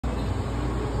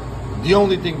The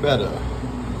only thing better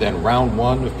than round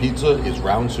one of pizza is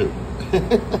round two.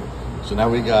 So now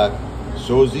we got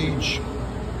sausage,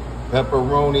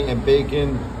 pepperoni and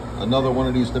bacon, another one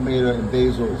of these tomato and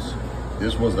basils.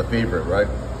 This was the favorite, right?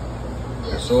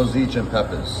 The sausage and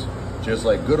peppers. Just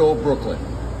like good old Brooklyn.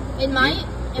 In my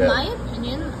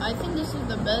opinion, I think this is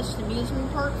the best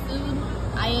amusement park food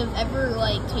I have ever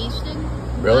like tasted.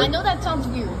 Really? I know that sounds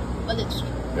weird, but it's true.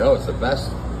 Yo, it's the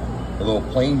best. A little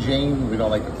plain Jane. We don't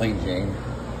like the plain Jane,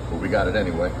 but we got it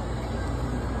anyway.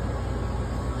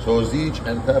 Sausage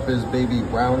and peppers, baby,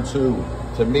 round two.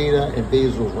 Tomato and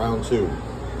basils, round two.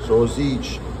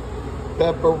 Sausage,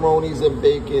 pepperonis and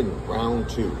bacon, round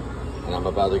two. And I'm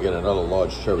about to get another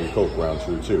large cherry Coke, round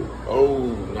two too. Oh,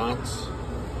 not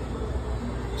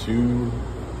too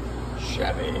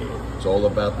shabby. It's all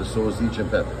about the sausage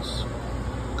and peppers.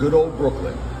 Good old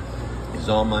Brooklyn is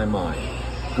on my mind.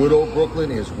 Good old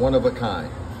Brooklyn is one of a kind.